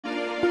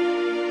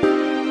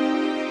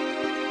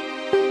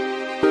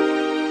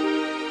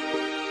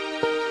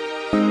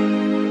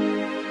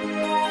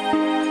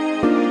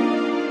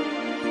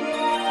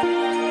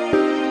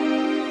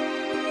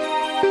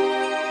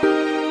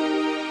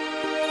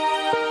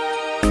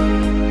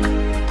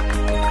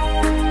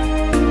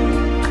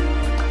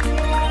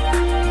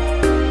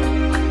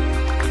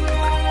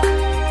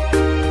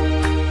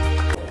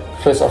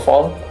First of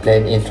all,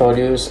 let me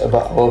introduce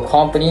about our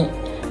company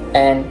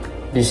and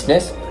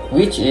business,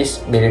 which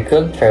is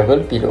Miracle Travel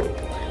Pillow.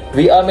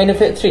 We are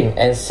manufacturing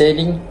and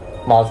selling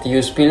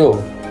multi-use pillow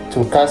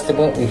to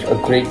customers with a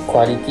great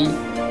quality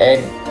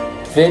and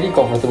very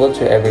comfortable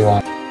to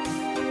everyone.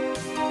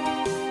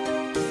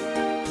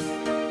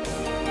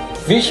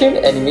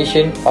 Vision and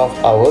mission of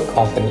our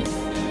company.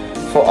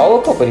 For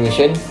our company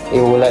mission,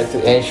 we would like to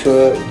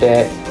ensure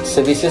that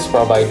services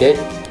provided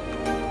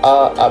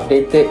are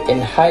updated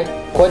and high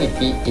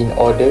quality in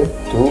order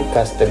to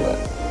customer.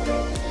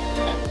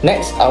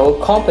 Next, our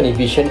company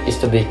vision is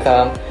to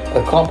become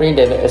a company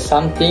that makes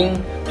something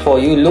for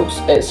you looks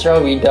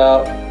extra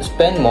without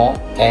spend more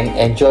and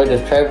enjoy the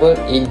travel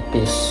in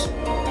peace.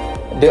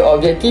 The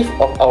objective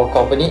of our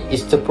company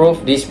is to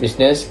prove this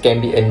business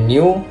can be a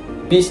new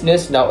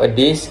business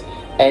nowadays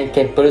and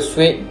can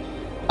persuade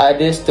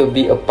others to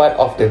be a part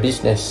of the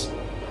business.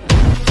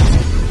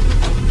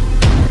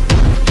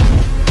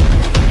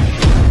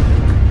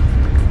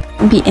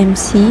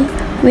 BMC,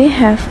 we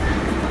have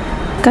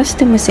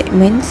customer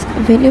segments,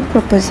 value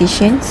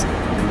propositions,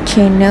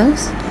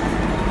 channels,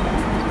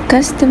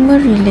 customer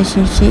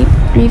relationship,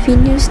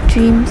 revenue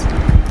streams,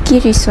 key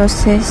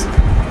resources,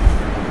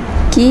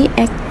 key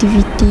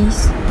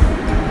activities,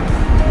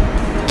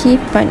 key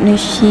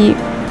partnership,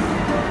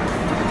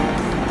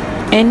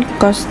 and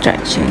cost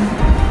structure.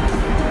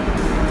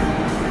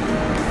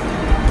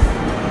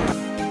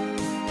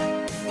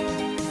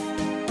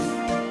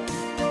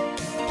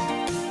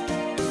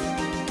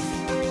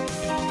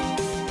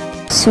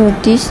 So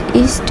this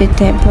is the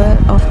table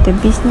of the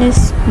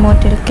business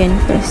model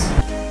canvas.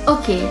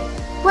 Okay,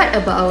 what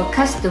about our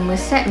customer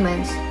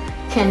segments?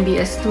 Can be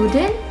a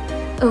student,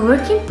 a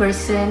working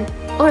person,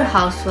 or a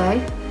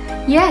housewife?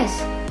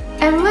 Yes,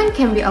 everyone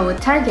can be our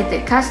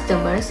targeted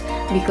customers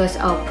because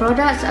our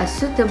products are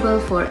suitable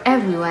for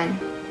everyone.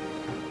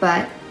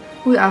 But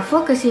we are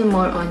focusing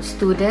more on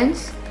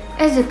students,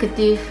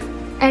 executive,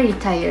 and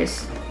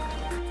retirees.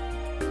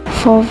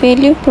 For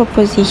value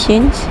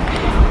propositions,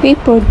 we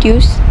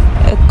produce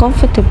a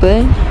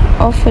comfortable,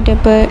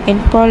 affordable, and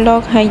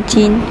prolonged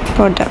hygiene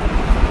product.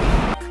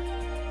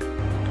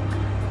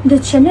 The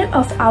channel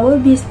of our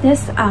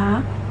business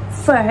are: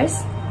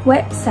 first,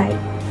 website.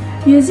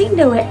 Using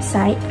the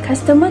website,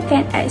 customer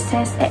can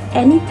access at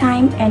any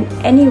time and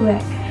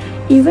anywhere,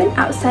 even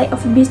outside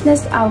of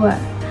business hour.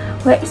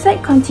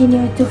 Website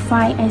continue to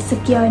find and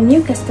secure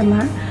new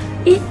customer.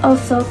 It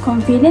also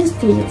convenient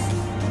to use.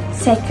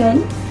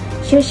 Second,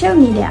 social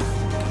media.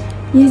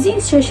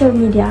 Using social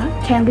media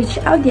can reach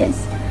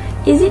audience.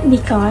 Is it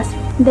because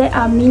there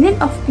are millions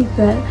of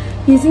people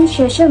using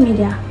social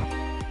media?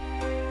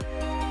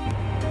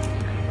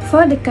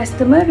 For the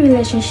customer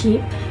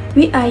relationship,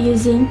 we are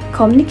using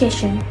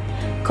communication.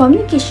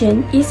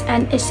 Communication is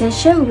an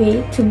essential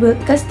way to build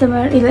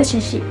customer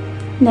relationship.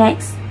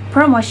 Next,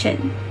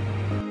 promotion.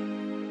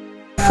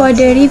 For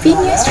the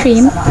revenue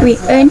stream, we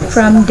earn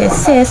from the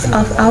sales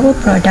of our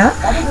product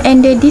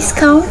and the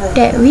discount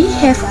that we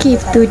have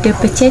give to the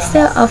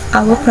purchaser of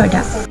our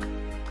product.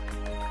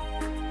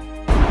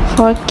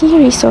 For key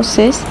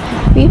resources,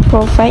 we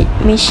provide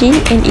machine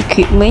and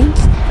equipment,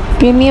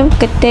 premium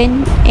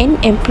curtain,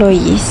 and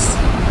employees.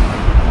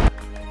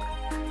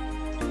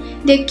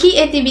 The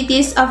key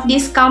activities of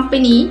this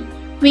company,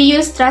 we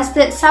use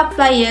trusted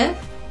supplier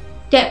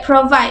that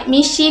provide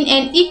machine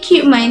and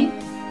equipment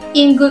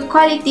in good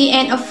quality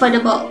and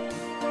affordable.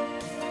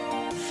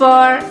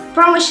 For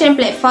promotion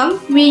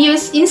platform, we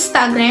use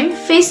Instagram,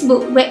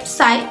 Facebook,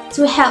 website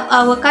to help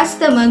our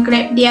customer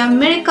grab their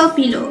miracle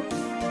pillow.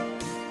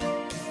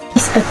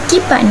 As a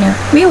key partner,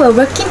 we were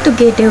working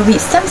together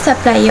with some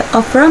supplier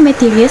of raw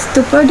materials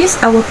to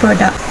produce our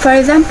product. For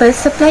example,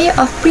 supplier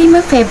of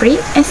premium fabric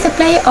and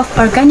supplier of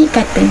organic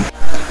cotton.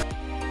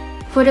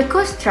 For the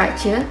cost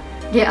structure,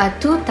 there are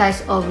two types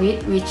of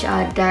it, which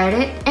are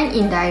direct and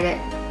indirect.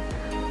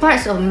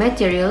 Parts of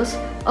materials,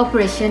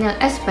 operational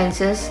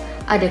expenses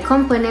are the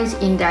components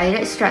in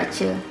direct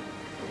structure.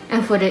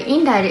 And for the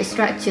indirect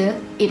structure,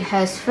 it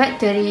has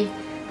factory,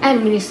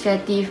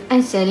 administrative,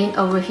 and selling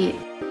overhead.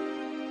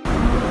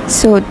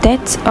 So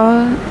that's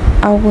all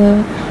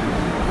our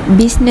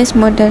business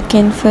model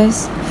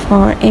canvas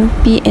for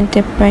MP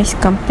Enterprise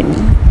Company.